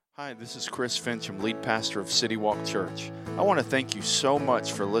Hi, this is Chris Fincham, lead pastor of City Walk Church. I want to thank you so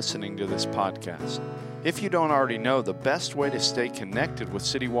much for listening to this podcast. If you don't already know, the best way to stay connected with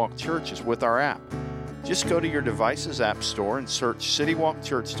City Walk Church is with our app. Just go to your device's app store and search City Walk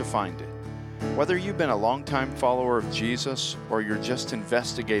Church to find it. Whether you've been a longtime follower of Jesus or you're just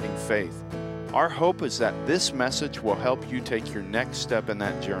investigating faith, our hope is that this message will help you take your next step in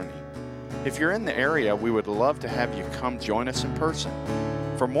that journey. If you're in the area, we would love to have you come join us in person.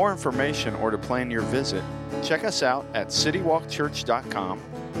 For more information or to plan your visit, check us out at citywalkchurch.com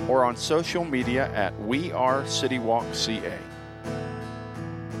or on social media at WeAreCityWalkCA.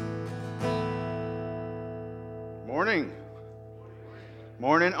 Morning.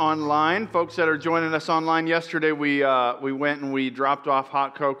 Morning online. Folks that are joining us online, yesterday we went and we dropped off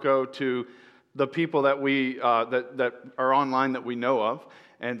hot cocoa to the people that that are online that we know of.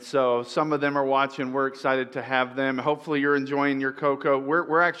 And so some of them are watching. We're excited to have them. Hopefully you're enjoying your cocoa.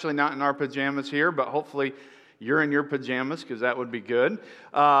 We're actually not in our pajamas here, but hopefully you're in your pajamas because that would be good.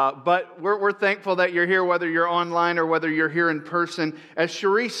 But we're thankful that you're here, whether you're online or whether you're here in person. As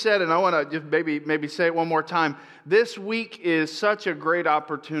Cherise said, and I want to just maybe say it one more time, this week is such a great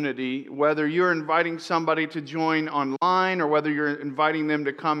opportunity, whether you're inviting somebody to join online or whether you're inviting them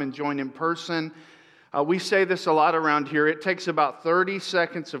to come and join in person. We say this a lot around here. It takes about 30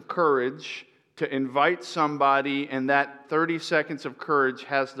 seconds of courage to invite somebody, and that 30 seconds of courage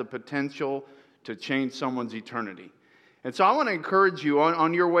has the potential to change someone's eternity. And so I want to encourage you,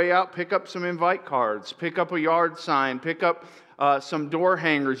 on your way out, pick up some invite cards, pick up a yard sign, pick up some door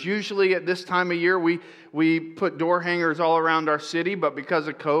hangers. Usually at this time of year, we put door hangers all around our city, but because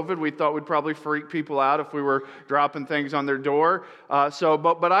of COVID, we thought we'd probably freak people out if we were dropping things on their door.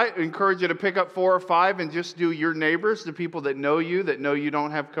 But I encourage you to pick up 4 or 5 and just do your neighbors, the people that know you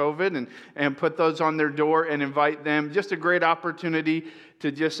don't have COVID, and put those on their door and invite them. Just a great opportunity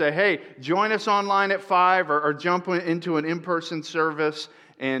to just say, hey, join us online at 5 or jump into an in-person service.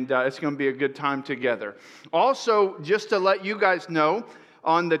 And it's going to be a good time together. Also, just to let you guys know,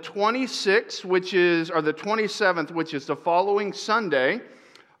 on the 26th, or the 27th, which is the following Sunday,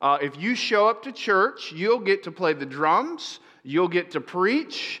 if you show up to church, you'll get to play the drums, you'll get to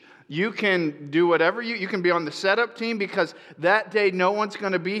preach, you can do whatever you can be on the setup team, because that day no one's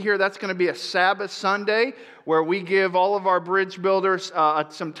going to be here. That's going to be a Sabbath Sunday where we give all of our bridge builders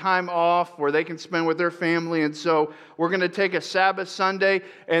some time off where they can spend with their family. And so we're going to take a Sabbath Sunday,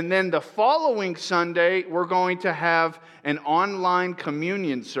 and then the following Sunday we're going to have an online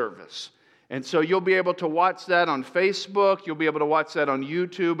communion service. And so you'll be able to watch that on Facebook. You'll be able to watch that on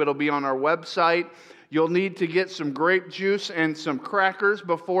YouTube. It'll be on our website. You'll need to get some grape juice and some crackers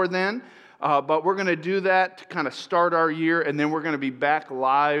before then. But we're going to do that to kind of start our year, and then we're going to be back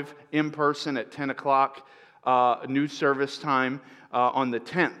live in person at 10 o'clock, new service time on the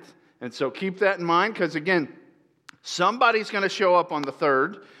 10th. And so keep that in mind, because again, somebody's going to show up on the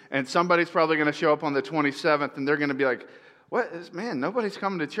 3rd, and somebody's probably going to show up on the 27th, and they're going to be like, nobody's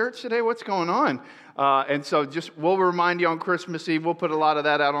coming to church today? What's going on? And so we'll remind you on Christmas Eve. We'll put a lot of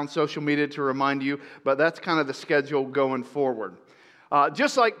that out on social media to remind you, but that's kind of the schedule going forward.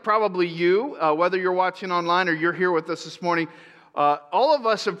 Just like probably you, whether you're watching online or you're here with us this morning, all of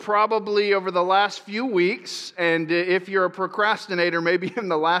us have probably over the last few weeks, and if you're a procrastinator, maybe in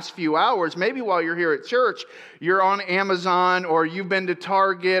the last few hours, maybe while you're here at church, you're on Amazon, or you've been to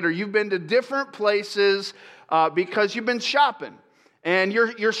Target, or you've been to different places because you've been shopping. And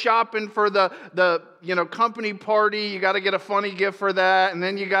you're shopping for the company party. You got to get a funny gift for that, and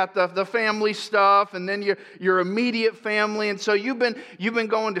then you got the family stuff, and then your immediate family. And so you've been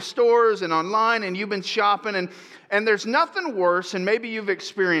going to stores and online, and you've been shopping, and there's nothing worse. And maybe you've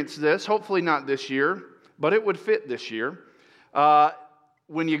experienced this. Hopefully not this year, but it would fit this year.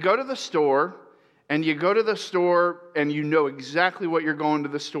 When you go to the store, and you know exactly what you're going to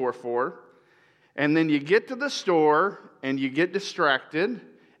the store for, and then you get to the store and you get distracted,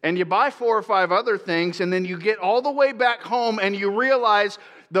 and you buy 4 or 5 other things, and then you get all the way back home and you realize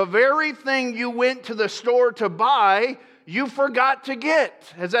the very thing you went to the store to buy, you forgot to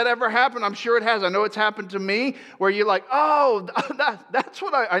get. Has that ever happened? I'm sure it has. I know it's happened to me, where you're like, oh, that's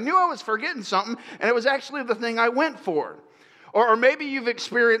what I knew I was forgetting something, and it was actually the thing I went for. Or maybe you've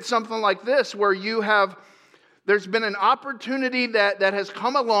experienced something like this, where there's been an opportunity that has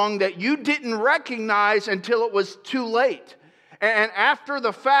come along that you didn't recognize until it was too late. And after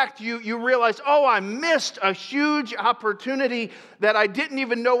the fact, you realize, oh, I missed a huge opportunity that I didn't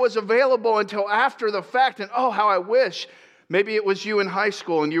even know was available until after the fact. And oh, how I wish. Maybe it was you in high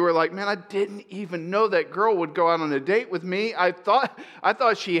school and you were like, man, I didn't even know that girl would go out on a date with me. I thought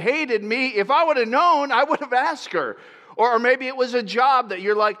she hated me. If I would have known, I would have asked her. Or maybe it was a job that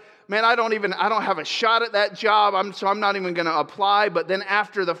you're like, man, I don't have a shot at that job, so I'm not even going to apply. But then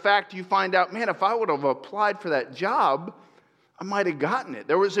after the fact, you find out, man, if I would have applied for that job, I might have gotten it.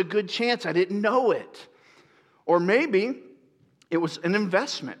 There was a good chance I didn't know it. Or maybe it was an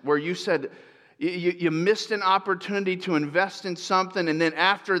investment where you said you missed an opportunity to invest in something, and then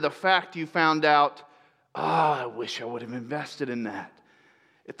after the fact, you found out, I wish I would have invested in that.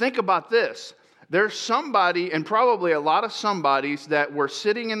 Think about this. There's somebody, and probably a lot of somebodies, that were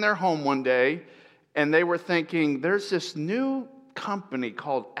sitting in their home one day and they were thinking, there's this new company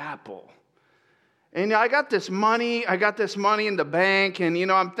called Apple. And I got this money in the bank,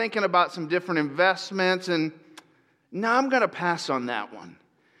 and I'm thinking about some different investments, and now I'm going to pass on that one.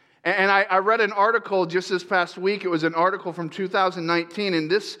 And I read an article just this past week. It was an article from 2019, and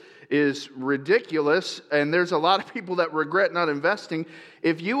this is ridiculous, and there's a lot of people that regret not investing.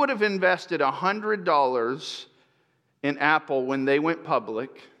 If you would have invested $100 in Apple when they went public,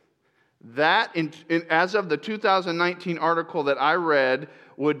 that, as of the 2019 article that I read,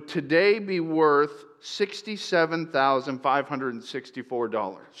 would today be worth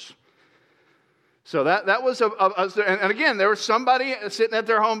 $67,564. So that was and again, there was somebody sitting at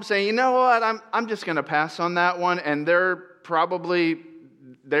their home saying, you know what, I'm just going to pass on that one, and they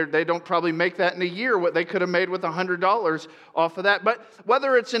don't probably make that in a year, what they could have made with $100 off of that. But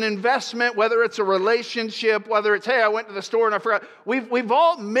whether it's an investment, whether it's a relationship, whether it's, hey, I went to the store and I forgot, we've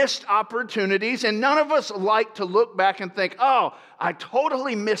all missed opportunities, and none of us like to look back and think, oh, I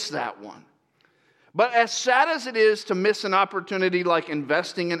totally missed that one. But as sad as it is to miss an opportunity like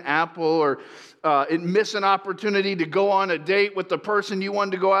investing in Apple, or miss an opportunity to go on a date with the person you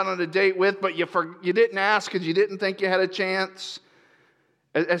wanted to go out on a date with, but you didn't ask because you didn't think you had a chance.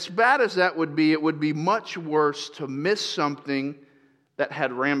 As bad as that would be, it would be much worse to miss something that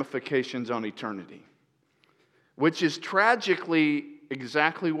had ramifications on eternity, which is tragically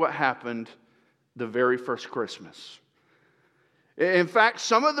exactly what happened the very first Christmas. In fact,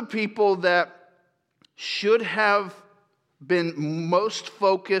 some of the people that should have been most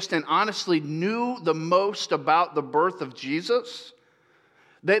focused and honestly knew the most about the birth of Jesus,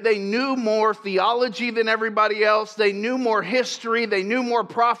 they knew more theology than everybody else. They knew more history. They knew more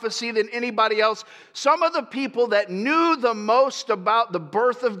prophecy than anybody else. Some of the people that knew the most about the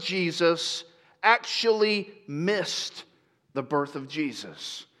birth of Jesus actually missed the birth of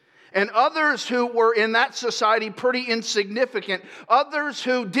Jesus. And others who were in that society pretty insignificant, others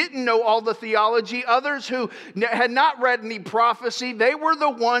who didn't know all the theology, others who had not read any prophecy, they were the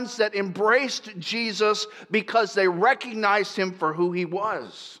ones that embraced Jesus because they recognized him for who he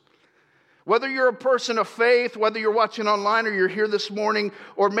was. Whether you're a person of faith, whether you're watching online or you're here this morning,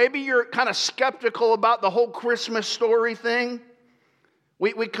 or maybe you're kind of skeptical about the whole Christmas story thing,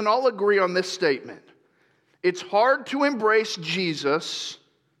 we can all agree on this statement. It's hard to embrace Jesus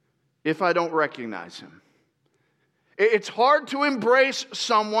if I don't recognize him. It's hard to embrace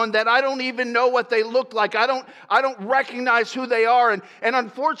someone that I don't even know what they look like. I don't recognize who they are. And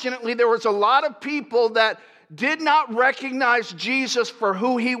unfortunately, there was a lot of people that did not recognize Jesus for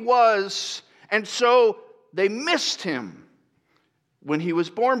who he was. And so they missed him when he was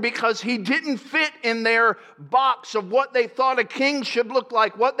born because he didn't fit in their box of what they thought a king should look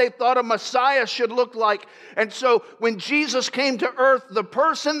like, what they thought a Messiah should look like. And so when Jesus came to earth, the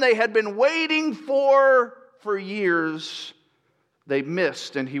person they had been waiting for years, they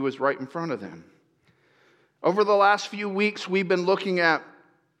missed, and he was right in front of them. Over the last few weeks, we've been looking at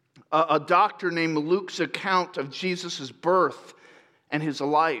a doctor named Luke's account of Jesus' birth and his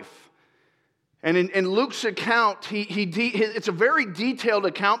life. And in Luke's account, it's a very detailed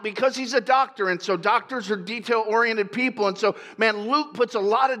account because he's a doctor. And so doctors are detail-oriented people. And so, Luke puts a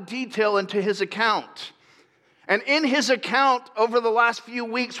lot of detail into his account. And in his account, over the last few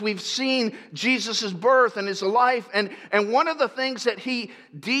weeks, we've seen Jesus' birth and his life. And one of the things that he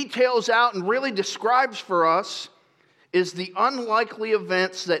details out and really describes for us is the unlikely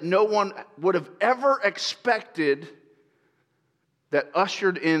events that no one would have ever expected that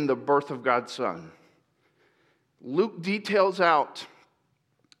ushered in the birth of God's Son. Luke details out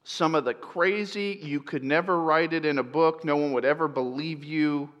some of the crazy, you could never write it in a book, no one would ever believe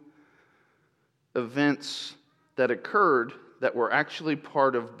you, events that occurred that were actually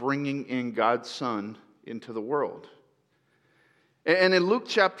part of bringing in God's Son into the world. And in Luke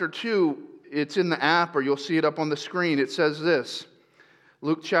chapter 2, it's in the app or you'll see it up on the screen, it says this.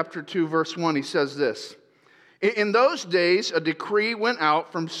 Luke chapter 2 verse 1, he says this. In those days, a decree went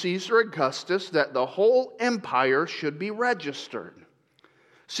out from Caesar Augustus that the whole empire should be registered.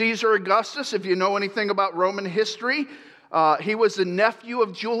 Caesar Augustus, if you know anything about Roman history, he was the nephew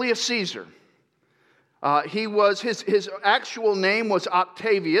of Julius Caesar. His actual name was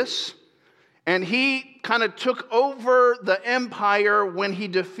Octavius, and he kind of took over the empire when he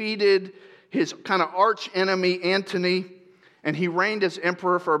defeated his kind of arch enemy Antony, and he reigned as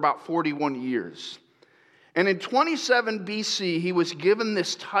emperor for about 41 years. And in 27 BC, he was given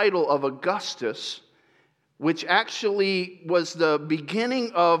this title of Augustus, which actually was the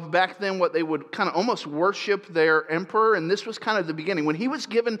beginning of, back then, what they would kind of almost worship their emperor. And this was kind of the beginning. When he was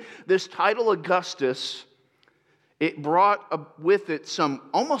given this title Augustus, it brought with it some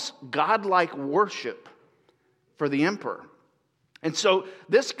almost godlike worship for the emperor. And so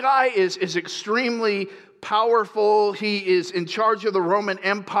this guy is extremely powerful. He is in charge of the Roman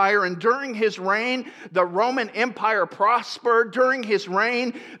Empire, and during his reign, the Roman Empire prospered. During his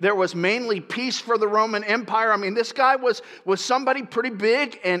reign, there was mainly peace for the Roman Empire. I mean, this guy was somebody pretty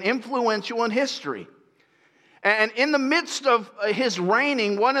big and influential in history. And in the midst of his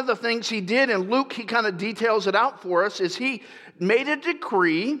reigning, one of the things he did, and Luke, he kind of details it out for us, is he made a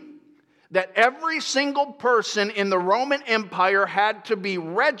decree that every single person in the Roman Empire had to be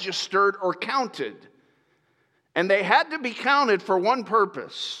registered or counted. And they had to be counted for one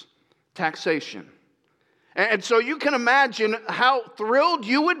purpose: taxation. And so you can imagine how thrilled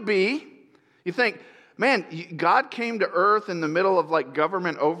you would be. You think, man, God came to earth in the middle of like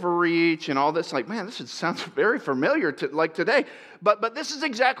government overreach and all this. Like, man, this sounds very familiar to like today. But this is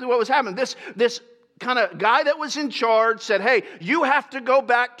exactly what was happening. This kind of guy that was in charge said, hey, you have to go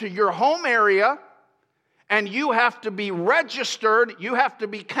back to your home area, and you have to be registered, you have to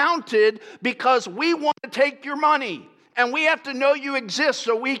be counted, because we want to take your money. And we have to know you exist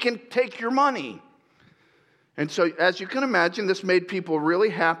so we can take your money. And so, as you can imagine, this made people really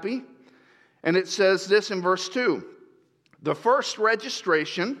happy. And it says this in verse 2. The first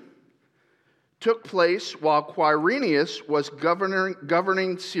registration took place while Quirinius was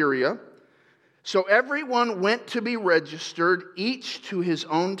governing Syria. So everyone went to be registered, each to his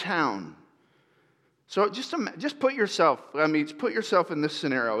own town. So just put yourself in this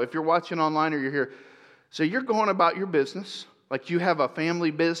scenario. If you're watching online or you're here, so you're going about your business, like you have a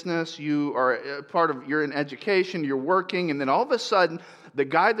family business, you're in education, you're working, and then all of a sudden, the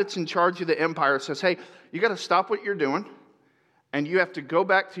guy that's in charge of the empire says, hey, you got to stop what you're doing, and you have to go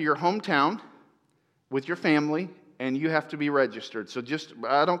back to your hometown with your family, and you have to be registered. So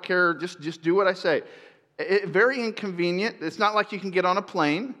I don't care, just do what I say. Very inconvenient. It's not like you can get on a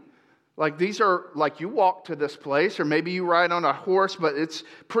plane. Like these are like you walk to this place, or maybe you ride on a horse, but it's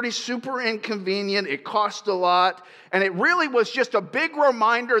pretty super inconvenient. It costs a lot. And it really was just a big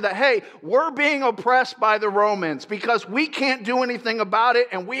reminder that, hey, we're being oppressed by the Romans because we can't do anything about it,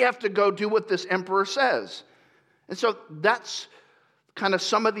 and we have to go do what this emperor says. And so that's kind of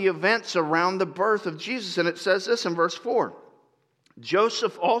some of the events around the birth of Jesus. And it says this in verse 4.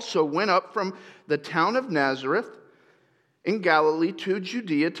 Joseph also went up from the town of Nazareth in Galilee to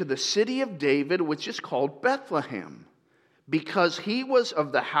Judea, to the city of David, which is called Bethlehem, because he was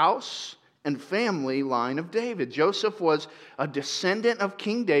of the house and family line of David. Joseph was a descendant of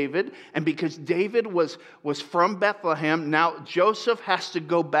King David, and because David was from Bethlehem, now Joseph has to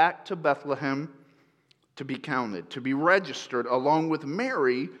go back to Bethlehem to be counted, to be registered, along with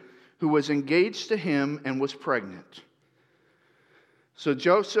Mary, who was engaged to him and was pregnant. So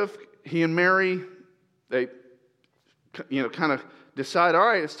Joseph, he and Mary, they kind of decide, all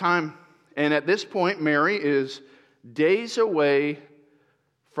right, it's time. And at this point, Mary is days away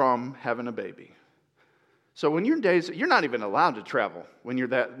from having a baby. So when you're not even allowed to travel when you're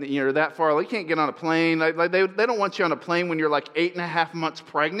that far. Like, you can't get on a plane. They don't want you on a plane when you're like 8.5 months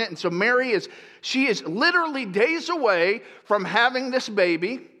pregnant. And so Mary is literally days away from having this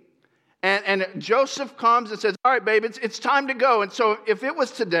baby. And Joseph comes and says, all right, babe, it's time to go. And so if it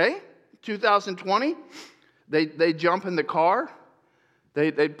was today, 2020, They jump in the car.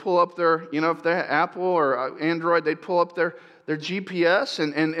 They'd pull up their, if they're Apple or Android, they'd pull up their GPS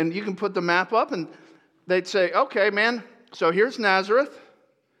and you can put the map up, and they'd say, okay, man, so here's Nazareth.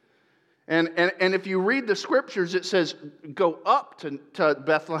 And if you read the scriptures, it says go up to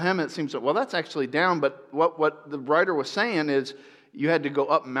Bethlehem. It seems like, well, that's actually down, but what the writer was saying is you had to go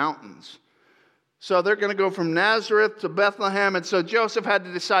up mountains. So they're going to go from Nazareth to Bethlehem, and so Joseph had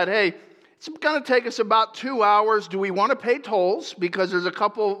to decide, hey, it's going to take us about 2 hours. Do we want to pay tolls? Because there's a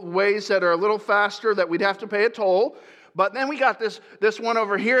couple ways that are a little faster that we'd have to pay a toll. But then we got this one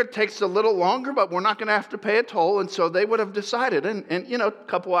over here. It takes a little longer, but we're not going to have to pay a toll. And so they would have decided. And a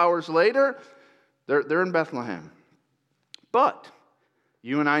couple hours later, they're in Bethlehem. But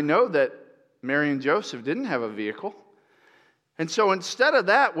you and I know that Mary and Joseph didn't have a vehicle. And so instead of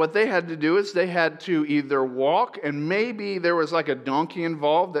that, what they had to do is they had to either walk, and maybe there was like a donkey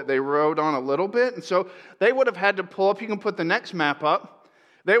involved that they rode on a little bit. And so they would have had to pull up. You can put the next map up.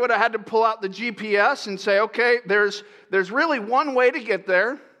 They would have had to pull out the GPS and say, okay, there's really one way to get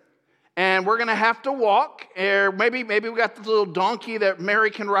there, and we're going to have to walk. Or maybe we got this little donkey that Mary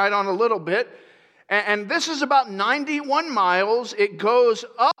can ride on a little bit. And this is about 91 miles. It goes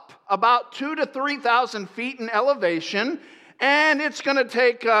up about 2,000 to 3,000 feet in elevation. And it's going to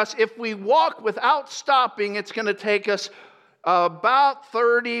take us, if we walk without stopping, it's going to take us about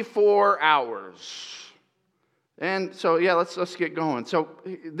 34 hours. And so, yeah, let's get going. So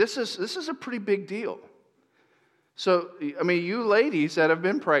this is a pretty big deal. So, I mean, you ladies that have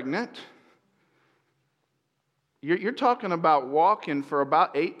been pregnant, you're talking about walking for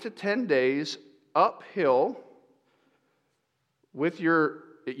about 8 to 10 days uphill with you're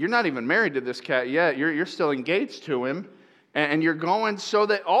not even married to this cat yet. You're still engaged to him. And you're going so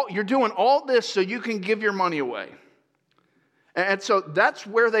that you're doing all this so you can give your money away. And so that's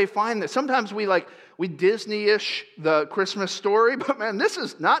where they find that. Sometimes we Disney-ish the Christmas story, but man, this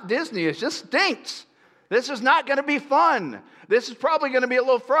is not Disney-ish. This stinks. This is not going to be fun. This is probably going to be a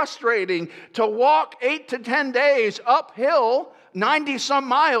little frustrating to walk 8 to 10 days uphill 90-some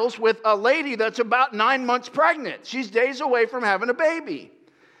miles with a lady that's about 9 months pregnant. She's days away from having a baby.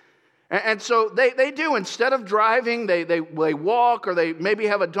 And so they do. Instead of driving, they walk, or they maybe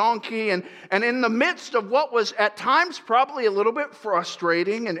have a donkey. And in the midst of what was at times probably a little bit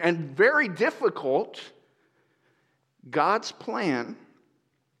frustrating and very difficult, God's plan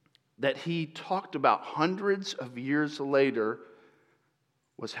that he talked about hundreds of years later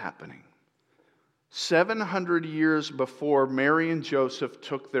was happening. 700 years before Mary and Joseph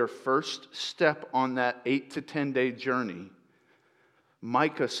took their first step on that 8 to 10 day journey,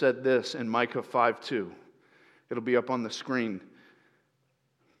 Micah said this in Micah 5:2. It'll be up on the screen.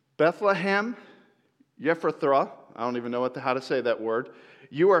 Bethlehem, Ephrathah, I don't even know how to say that word.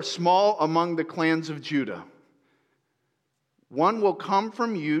 You are small among the clans of Judah. One will come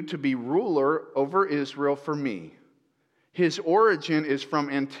from you to be ruler over Israel for me. His origin is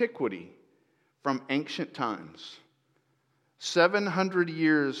from antiquity, from ancient times. 700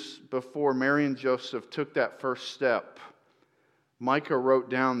 years before Mary and Joseph took that first step, Micah wrote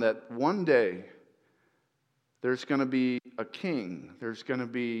down that one day there's going to be a king. There's going to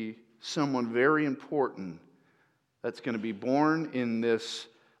be someone very important that's going to be born in this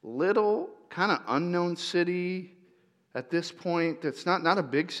little kind of unknown city at this point. It's not a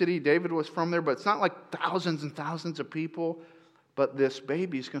big city. David was from there, but it's not like thousands and thousands of people. But this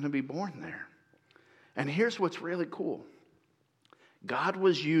baby's going to be born there. And here's what's really cool. God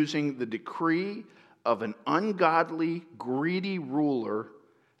was using the decree of an ungodly, greedy ruler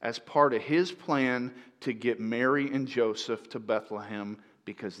as part of his plan to get Mary and Joseph to Bethlehem,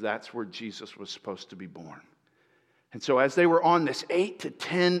 because that's where Jesus was supposed to be born. And so as they were on this 8 to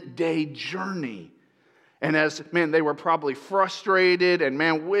 10 day journey, and they were probably frustrated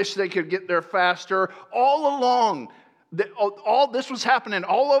and wish they could get there faster, all along, all this was happening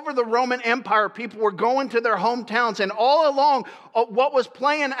all over the Roman Empire. People were going to their hometowns, and all along, what was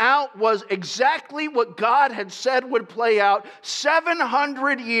playing out was exactly what God had said would play out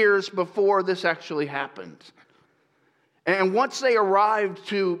 700 years before this actually happened. And once they arrived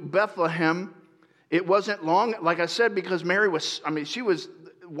to Bethlehem, it wasn't long, like I said, because Mary she was,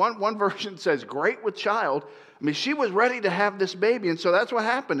 one version says, great with child. She was ready to have this baby, and so that's what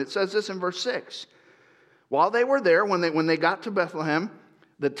happened. It says this in verse 6. While they were there, when they got to Bethlehem,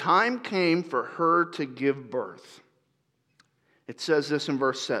 the time came for her to give birth. It says this in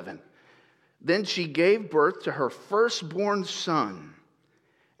verse 7. Then she gave birth to her firstborn son,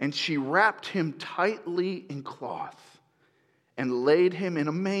 and she wrapped him tightly in cloth and laid him in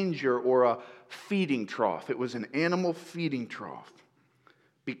a manger, or a feeding trough. It was an animal feeding trough,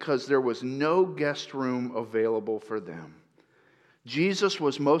 because there was no guest room available for them. Jesus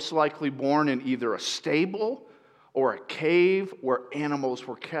was most likely born in either a stable or a cave where animals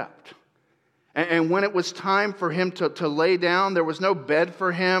were kept. And when it was time for him to lay down, there was no bed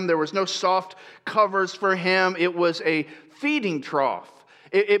for him. There was no soft covers for him. It was a feeding trough.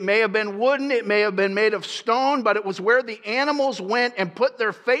 It may have been wooden. It may have been made of stone, but it was where the animals went and put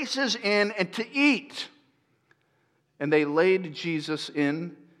their faces in and to eat. And they laid Jesus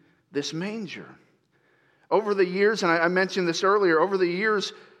in this manger. Over the years, and I mentioned this earlier, over the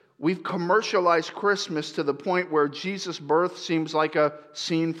years, we've commercialized Christmas to the point where Jesus' birth seems like a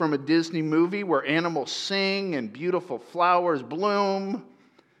scene from a Disney movie where animals sing and beautiful flowers bloom.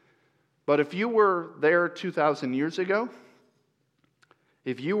 But if you were there 2,000 years ago,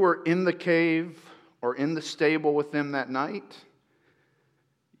 if you were in the cave or in the stable with them that night,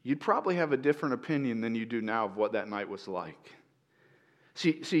 you'd probably have a different opinion than you do now of what that night was like.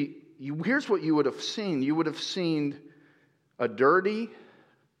 Here's what you would have seen. You would have seen a dirty,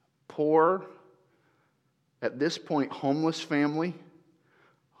 poor, at this point, homeless family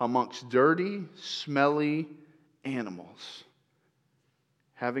amongst dirty, smelly animals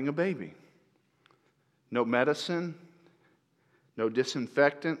having a baby. No medicine, no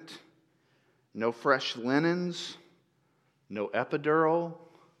disinfectant, no fresh linens, no epidural.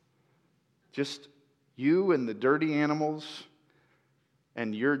 Just you and the dirty animals,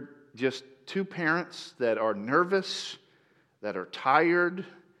 and you're just two parents that are nervous, that are tired,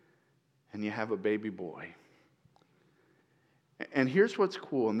 and you have a baby boy. And here's what's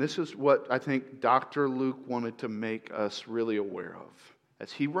cool, and this is what I think Dr. Luke wanted to make us really aware of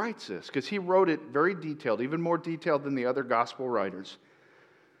as he writes this, because he wrote it very detailed, even more detailed than the other gospel writers.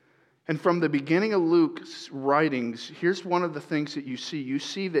 And from the beginning of Luke's writings, here's one of the things that you see. You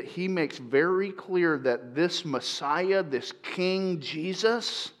see that he makes very clear that this Messiah, this King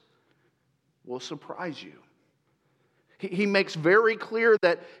Jesus, will surprise you. He makes very clear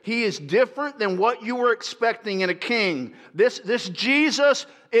that he is different than what you were expecting in a king. This Jesus,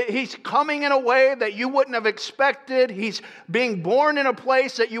 he's coming in a way that you wouldn't have expected. He's being born in a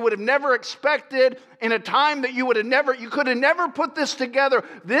place that you would have never expected, in a time that you could have never put this together.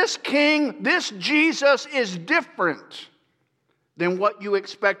 This king, this Jesus is different than what you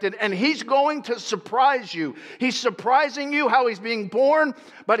expected, and he's going to surprise you. He's surprising you how he's being born,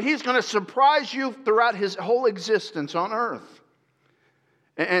 but he's going to surprise you throughout his whole existence on earth.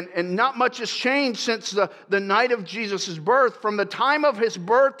 And not much has changed since the night of Jesus' birth. From the time of his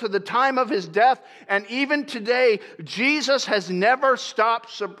birth to the time of his death, and even today, Jesus has never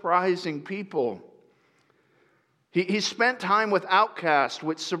stopped surprising people. He spent time with outcasts,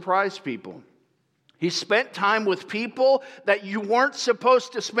 which surprised people. He spent time with people that you weren't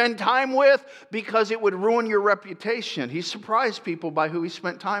supposed to spend time with because it would ruin your reputation. He surprised people by who he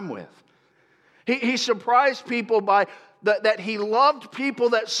spent time with. He surprised people by that he loved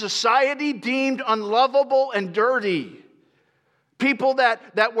people that society deemed unlovable and dirty. People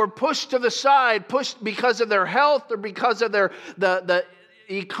that were pushed to the side, pushed because of their health or because of the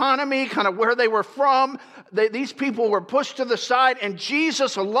economy, kind of where they were from. These people were pushed to the side, and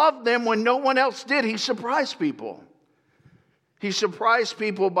Jesus loved them when no one else did. He surprised people. He surprised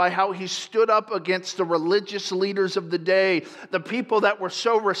people by how he stood up against the religious leaders of the day, the people that were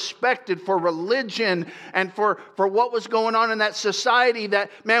so respected for religion and for what was going on in that society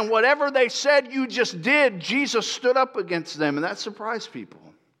that, man, whatever they said you just did, Jesus stood up against them, and that surprised people.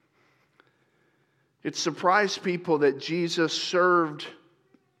 It surprised people that Jesus served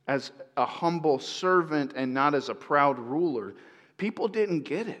as a humble servant and not as a proud ruler. People didn't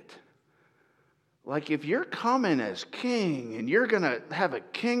get it. Like, if you're coming as king and you're going to have a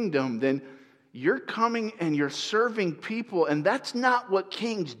kingdom, then you're coming and you're serving people, and that's not what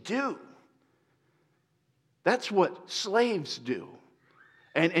kings do. That's what slaves do.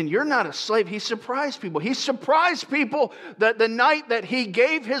 And you're not a slave. He surprised people. He surprised people that the night that he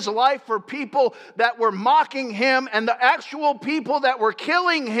gave his life for people that were mocking him and the actual people that were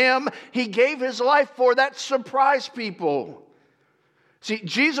killing him, he gave his life for. That surprised people. See,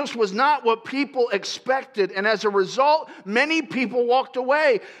 Jesus was not what people expected, and as a result, many people walked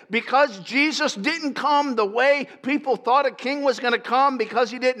away. Because Jesus didn't come the way people thought a king was going to come, because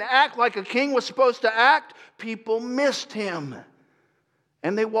he didn't act like a king was supposed to act, people missed him.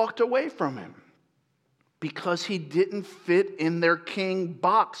 And they walked away from him because he didn't fit in their king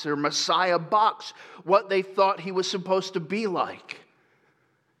box, their Messiah box, what they thought he was supposed to be like.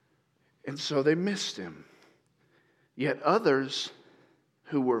 And so they missed him. Yet others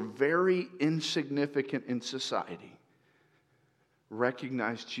who were very insignificant in society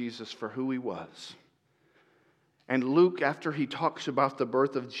recognized Jesus for who he was. And Luke, after he talks about the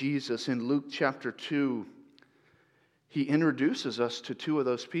birth of Jesus in Luke chapter 2, he introduces us to two of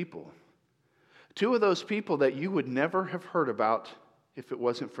those people. Two of those people that you would never have heard about if it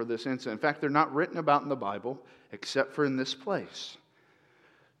wasn't for this incident. In fact, they're not written about in the Bible except for in this place.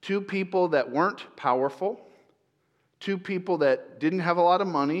 Two people that weren't powerful. Two people that didn't have a lot of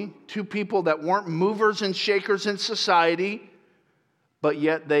money. Two people that weren't movers and shakers in society. But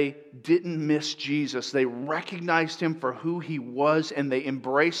yet they didn't miss Jesus. They recognized him for who he was, and they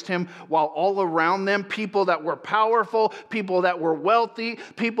embraced him, while all around them, people that were powerful, people that were wealthy,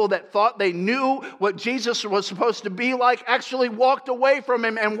 people that thought they knew what Jesus was supposed to be like, actually walked away from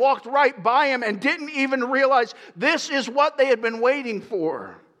him and walked right by him and didn't even realize this is what they had been waiting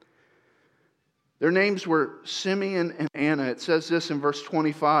for. Their names were Simeon and Anna. It says this in verse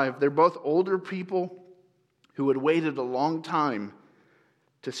 25. They're both older people who had waited a long time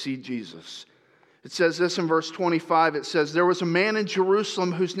to see Jesus. It says this in verse 25. It says, there was a man in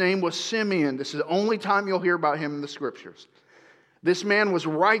Jerusalem whose name was Simeon. This is the only time you'll hear about him in the Scriptures. This man was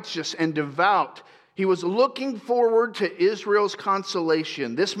righteous and devout. He was looking forward to Israel's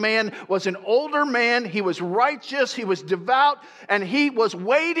consolation. This man was an older man. He was righteous. He was devout. And he was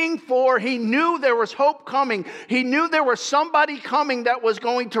waiting for, he knew there was hope coming. He knew there was somebody coming that was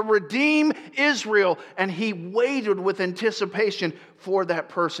going to redeem Israel. And he waited with anticipation for that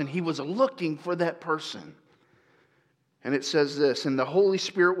person. He was looking for that person. And it says this, and the Holy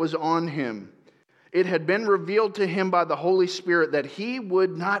Spirit was on him. It had been revealed to him by the Holy Spirit that he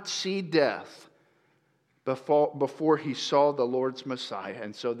would not see death before he saw the Lord's Messiah.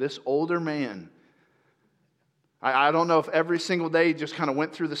 And so this older man, I don't know if every single day he just kind of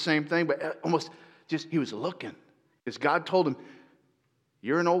went through the same thing, but almost just he was looking. Because God told him,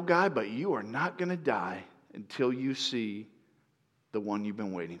 you're an old guy, but you are not going to die until you see the one you've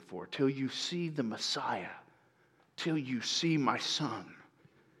been waiting for, till you see the Messiah, till you see my son.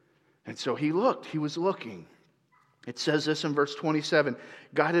 And so he looked, he was looking. It says this in verse 27,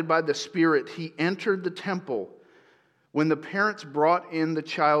 guided by the Spirit, he entered the temple. When the parents brought in the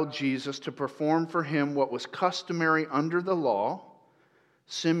child Jesus to perform for him what was customary under the law,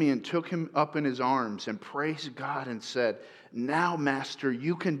 Simeon took him up in his arms and praised God and said, now, Master,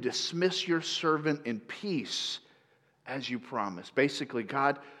 you can dismiss your servant in peace as you promised. Basically,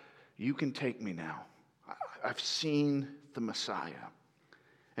 God, you can take me now. I've seen the Messiah.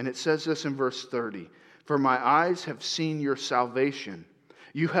 And it says this in verse 30, for my eyes have seen your salvation.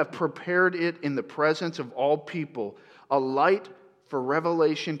 You have prepared it in the presence of all people, a light for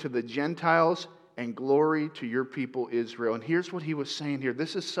revelation to the Gentiles and glory to your people Israel. And here's what he was saying here.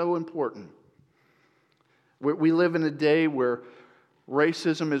 This is so important. We live in a day where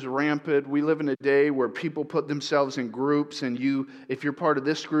racism is rampant. We live in a day where people put themselves in groups, and if you're part of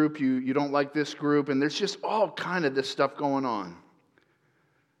this group, you don't like this group, and there's just all kind of this stuff going on.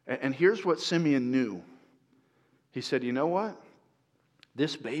 And here's what Simeon knew. He said, you know what?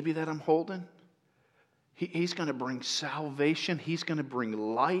 This baby that I'm holding, he's going to bring salvation. He's going to bring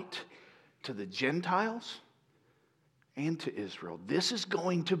light to the Gentiles and to Israel. This is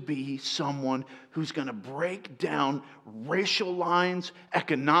going to be someone who's going to break down racial lines,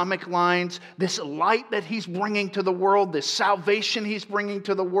 economic lines, this light that he's bringing to the world, this salvation he's bringing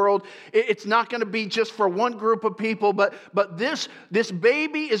to the world. It's not going to be just for one group of people, but this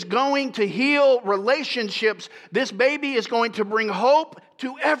baby is going to heal relationships. This baby is going to bring hope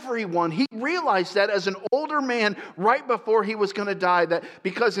to everyone. He realized that as an older man right before he was going to die, that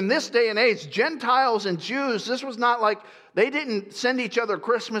because in this day and age, Gentiles and Jews, this was not like they didn't send each other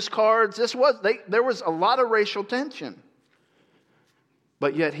Christmas cards. There was a lot of racial tension.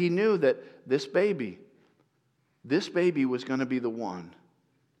 But yet he knew that this baby was going to be the one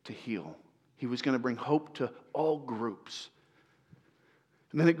to heal. He was going to bring hope to all groups.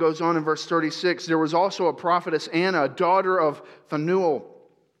 And then it goes on in verse 36, there was also a prophetess Anna, a daughter of Phanuel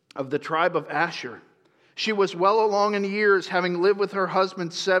of the tribe of Asher. She was well along in years, having lived with her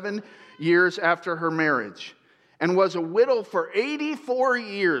husband 7 years after her marriage, and was a widow for 84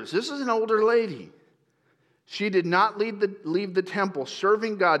 years. This is an older lady. She did not leave the temple,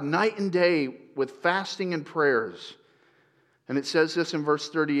 serving God night and day with fasting and prayers. And it says this in verse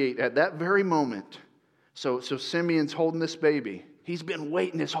 38, at that very moment, so Simeon's holding this baby. He's been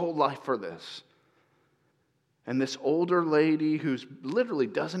waiting his whole life for this. And this older lady who's literally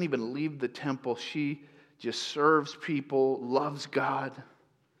doesn't even leave the temple, she just serves people, loves God.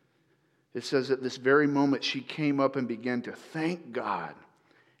 It says at this very moment she came up and began to thank God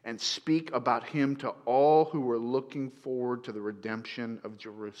and speak about him to all who were looking forward to the redemption of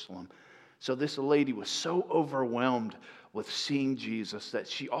Jerusalem. So this lady was so overwhelmed with seeing Jesus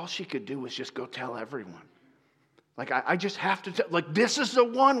that all she could do was just go tell everyone. Like, I just have to tell, like, this is the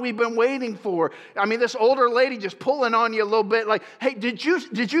one we've been waiting for. I mean, this older lady just pulling on you a little bit, like, hey, did you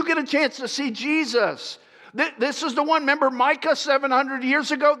get a chance to see Jesus? This is the one. Remember Micah 700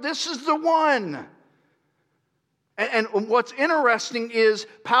 years ago? This is the one. And what's interesting is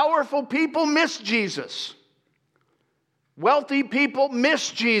powerful people miss Jesus. Wealthy people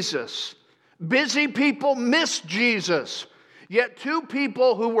miss Jesus. Busy people miss Jesus. Yet two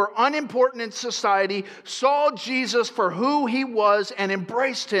people who were unimportant in society saw Jesus for who he was and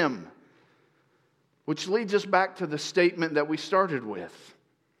embraced him. Which leads us back to the statement that we started with.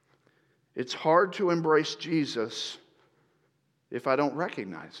 It's hard to embrace Jesus if I don't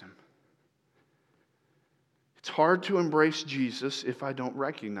recognize him. It's hard to embrace Jesus if I don't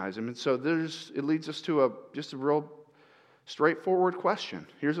recognize him. And so it leads us to just a real straightforward question.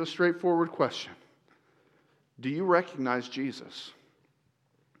 Here's a straightforward question. Do you recognize Jesus?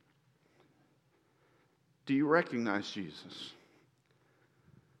 Do you recognize Jesus?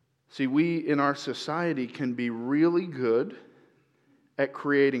 See, we in our society can be really good at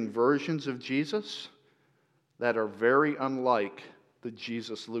creating versions of Jesus that are very unlike the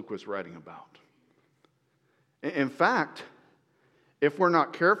Jesus Luke was writing about. In fact, if we're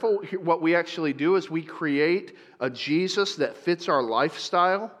not careful, what we actually do is we create a Jesus that fits our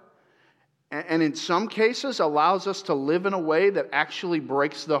lifestyle, and in some cases allows us to live in a way that actually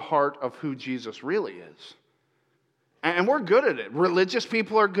breaks the heart of who Jesus really is. And we're good at it. Religious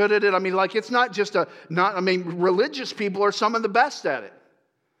people are good at it. It's not just religious people are some of the best at it.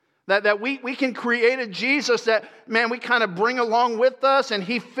 That we can create a Jesus that, we kind of bring along with us, and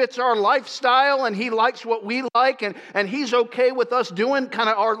he fits our lifestyle, and he likes what we like, and he's okay with us doing kind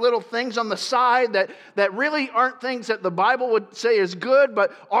of our little things on the side that really aren't things that the Bible would say is good,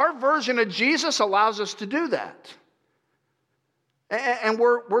 but our version of Jesus allows us to do that. And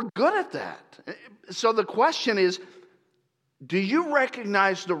we're good at that. So the question is, do you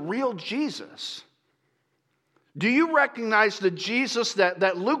recognize the real Jesus? Do you recognize the Jesus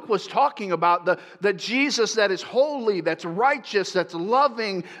that Luke was talking about? The Jesus that is holy, that's righteous, that's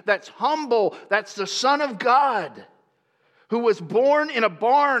loving, that's humble, that's the Son of God, who was born in a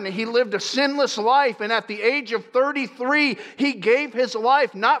barn. He lived a sinless life, and at the age of 33, he gave his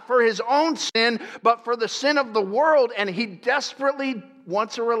life not for his own sin, but for the sin of the world, and he desperately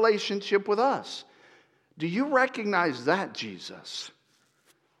wants a relationship with us. Do you recognize that Jesus?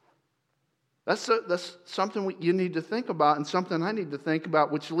 That's something you need to think about, and something I need to think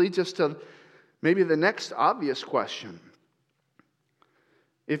about, which leads us to maybe the next obvious question.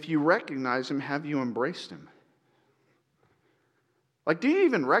 If you recognize him, have you embraced him? Do you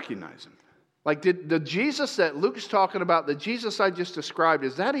even recognize him? Did the Jesus that Luke's talking about, the Jesus I just described,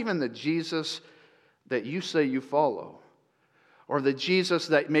 is that even the Jesus that you say you follow? Or the Jesus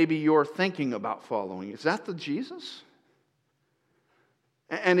that maybe you're thinking about following? Is that the Jesus?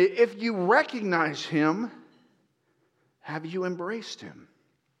 And if you recognize him, have you embraced him?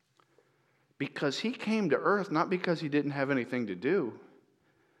 Because he came to earth not because he didn't have anything to do,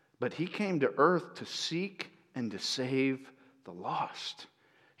 but he came to earth to seek and to save the lost.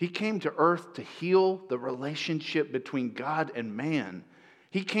 He came to earth to heal the relationship between God and man.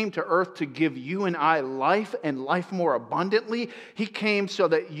 He came to earth to give you and I life, and life more abundantly. He came so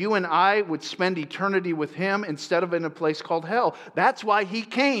that you and I would spend eternity with him instead of in a place called hell. That's why he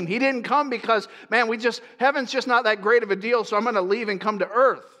came. He didn't come because, heaven's just not that great of a deal, so I'm going to leave and come to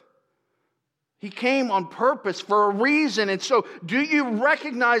earth. He came on purpose for a reason. And so, do you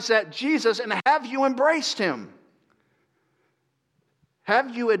recognize that Jesus, and have you embraced him?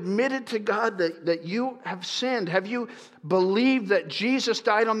 Have you admitted to God that you have sinned? Have you believed that Jesus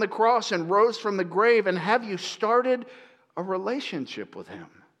died on the cross and rose from the grave? And have you started a relationship with him?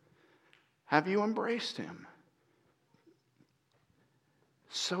 Have you embraced him?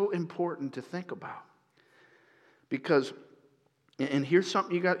 So important to think about. Because, and here's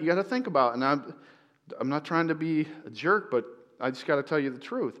something you got to think about. And I'm not trying to be a jerk, but I just got to tell you the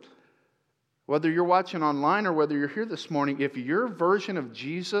truth. Whether you're watching online or whether you're here this morning, if your version of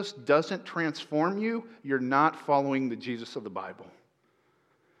Jesus doesn't transform you, you're not following the Jesus of the Bible.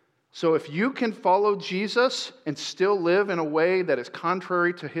 So if you can follow Jesus and still live in a way that is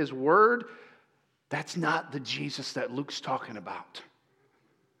contrary to his word, that's not the Jesus that Luke's talking about.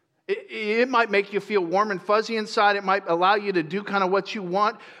 It might make you feel warm and fuzzy inside. It might allow you to do kind of what you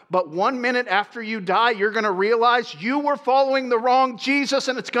want. But 1 minute after you die, you're going to realize you were following the wrong Jesus,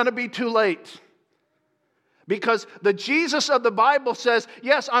 and it's going to be too late. Because the Jesus of the Bible says,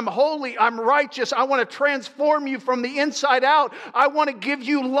 yes, I'm holy, I'm righteous. I want to transform you from the inside out. I want to give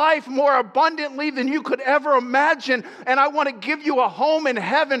you life more abundantly than you could ever imagine. And I want to give you a home in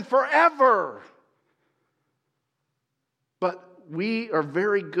heaven forever. But we are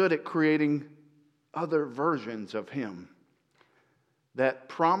very good at creating other versions of him that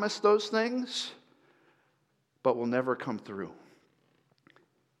promise those things, but will never come through.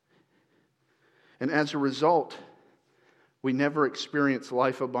 And as a result, we never experience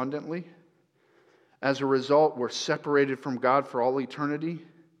life abundantly. As a result, we're separated from God for all eternity.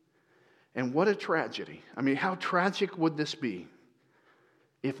 And what a tragedy. How tragic would this be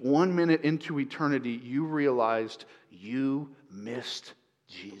if 1 minute into eternity you realized you missed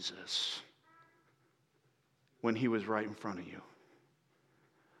Jesus when he was right in front of you?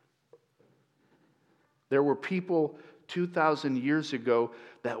 There were people 2,000 years ago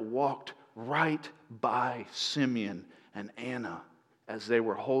that walked right by Simeon and Anna as they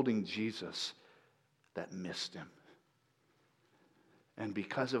were holding Jesus that missed him. And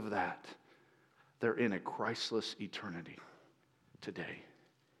because of that, they're in a Christless eternity today.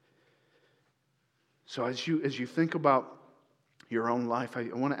 So as you think about your own life, I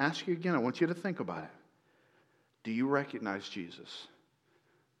want to ask you again, I want you to think about it. Do you recognize Jesus?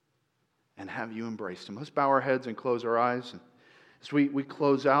 And have you embraced him? Let's bow our heads and close our eyes. And as we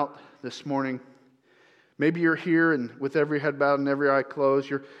close out this morning, maybe you're here and with every head bowed and every eye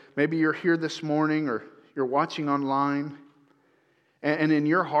closed, maybe you're here this morning or you're watching online, and in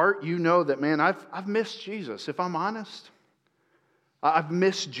your heart you know that, man, I've missed Jesus. If I'm honest, I've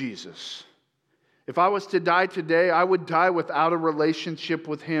missed Jesus. If I was to die today, I would die without a relationship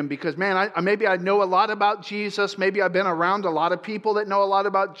with him because, man, maybe I know a lot about Jesus. Maybe I've been around a lot of people that know a lot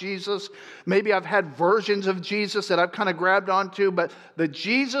about Jesus. Maybe I've had versions of Jesus that I've kind of grabbed onto. But the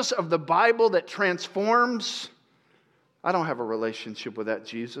Jesus of the Bible that transforms, I don't have a relationship with that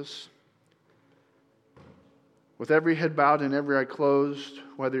Jesus. With every head bowed and every eye closed,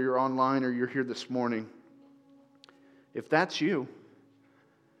 whether you're online or you're here this morning, if that's you,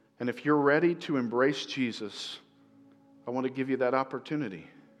 and if you're ready to embrace Jesus, I want to give you that opportunity.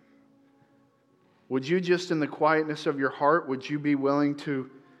 Would you just, in the quietness of your heart, would you be willing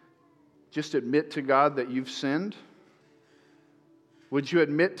to just admit to God that you've sinned? Would you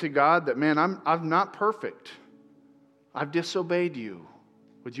admit to God that, man, I'm not perfect. I've disobeyed you.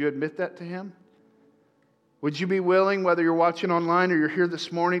 Would you admit that to him? Would you be willing, whether you're watching online or you're here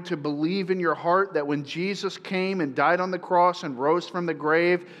this morning, to believe in your heart that when Jesus came and died on the cross and rose from the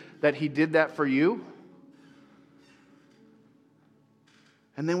grave, that he did that for you?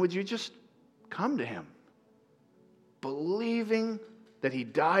 And then would you just come to him, believing that he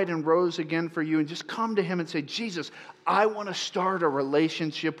died and rose again for you, and just come to him and say, Jesus, I want to start a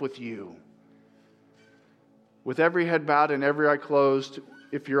relationship with you. With every head bowed and every eye closed,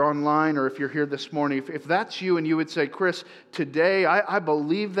 if you're online or if you're here this morning, if that's you and you would say, Chris, today I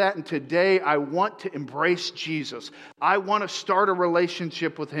believe that, and today I want to embrace Jesus. I want to start a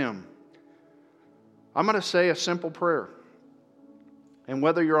relationship with him. I'm going to say a simple prayer. And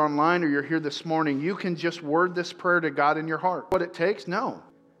whether you're online or you're here this morning, you can just word this prayer to God in your heart. What it takes? No.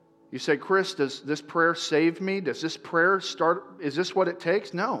 You say, Chris, does this prayer save me? Does this prayer start? Is this what it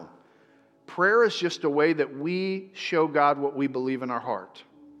takes? No. Prayer is just a way that we show God what we believe in our heart.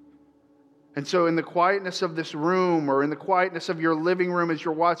 And so in the quietness of this room or in the quietness of your living room as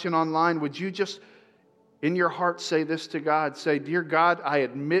you're watching online, would you just in your heart say this to God? Say, dear God, I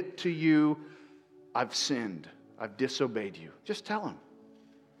admit to you I've sinned. I've disobeyed you. Just tell him.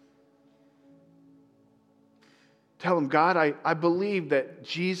 Tell him, God, I believe that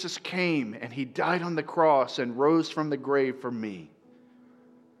Jesus came and he died on the cross and rose from the grave for me.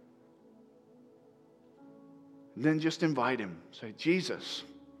 And then just invite him. Say, Jesus,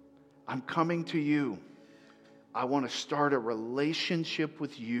 I'm coming to you. I want to start a relationship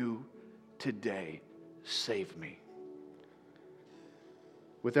with you today. Save me.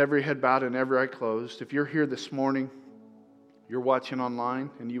 With every head bowed and every eye closed, if you're here this morning, you're watching online,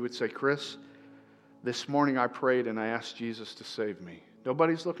 and you would say, Chris, this morning I prayed and I asked Jesus to save me.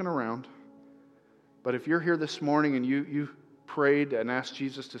 Nobody's looking around. But if you're here this morning and you prayed and asked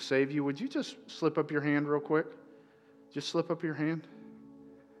Jesus to save you, would you just slip up your hand real quick? Just slip up your hand.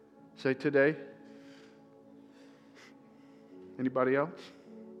 Say, today. Anybody else?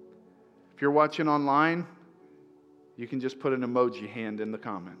 If you're watching online, you can just put an emoji hand in the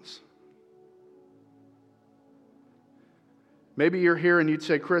comments. Maybe you're here and you'd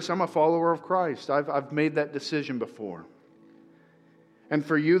say, Chris, I'm a follower of Christ. I've made that decision before. And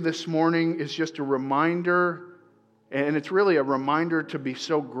for you this morning is just a reminder, and it's really a reminder to be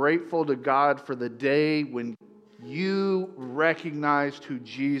so grateful to God for the day when you recognized who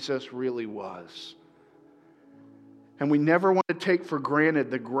Jesus really was. And we never want to take for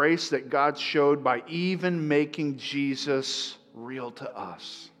granted the grace that God showed by even making Jesus real to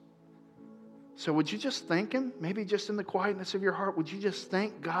us. So would you just thank him? Maybe just in the quietness of your heart, would you just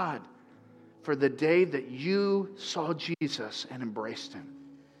thank God for the day that you saw Jesus and embraced him?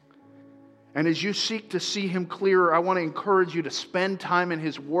 And as you seek to see him clearer, I want to encourage you to spend time in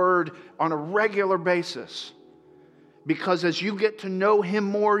his word on a regular basis. Because as you get to know him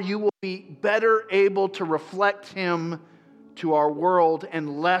more, you will be better able to reflect him to our world,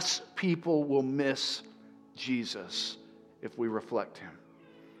 and less people will miss Jesus if we reflect him.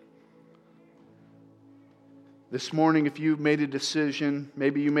 This morning, if you've made a decision,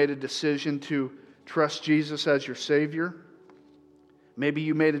 maybe you made a decision to trust Jesus as your Savior. Maybe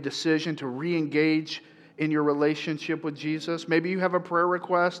you made a decision to re-engage in your relationship with Jesus. Maybe you have a prayer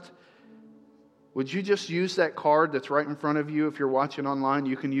request. would you just use that card that's right in front of you? If you're watching online,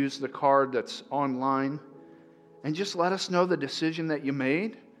 you can use the card that's online. And just let us know the decision that you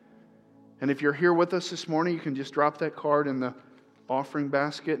made. And if you're here with us this morning, you can just drop that card in the offering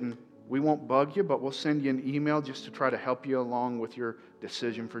basket, and we won't bug you, but we'll send you an email just to try to help you along with your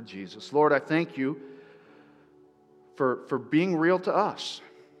decision for Jesus. Lord, I thank you for being real to us.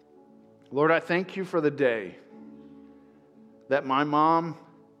 Lord, I thank you for the day that my mom,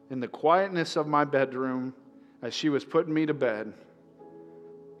 in the quietness of my bedroom, as she was putting me to bed,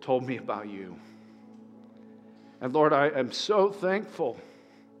 told me about you. And Lord, I am so thankful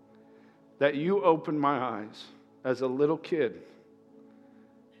that you opened my eyes as a little kid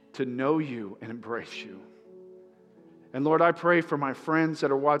to know you and embrace you. And Lord, I pray for my friends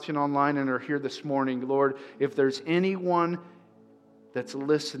that are watching online and are here this morning. Lord, if there's anyone that's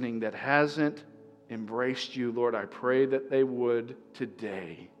listening that hasn't embraced you, Lord, I pray that they would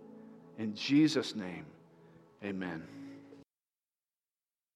today. In Jesus' name, amen.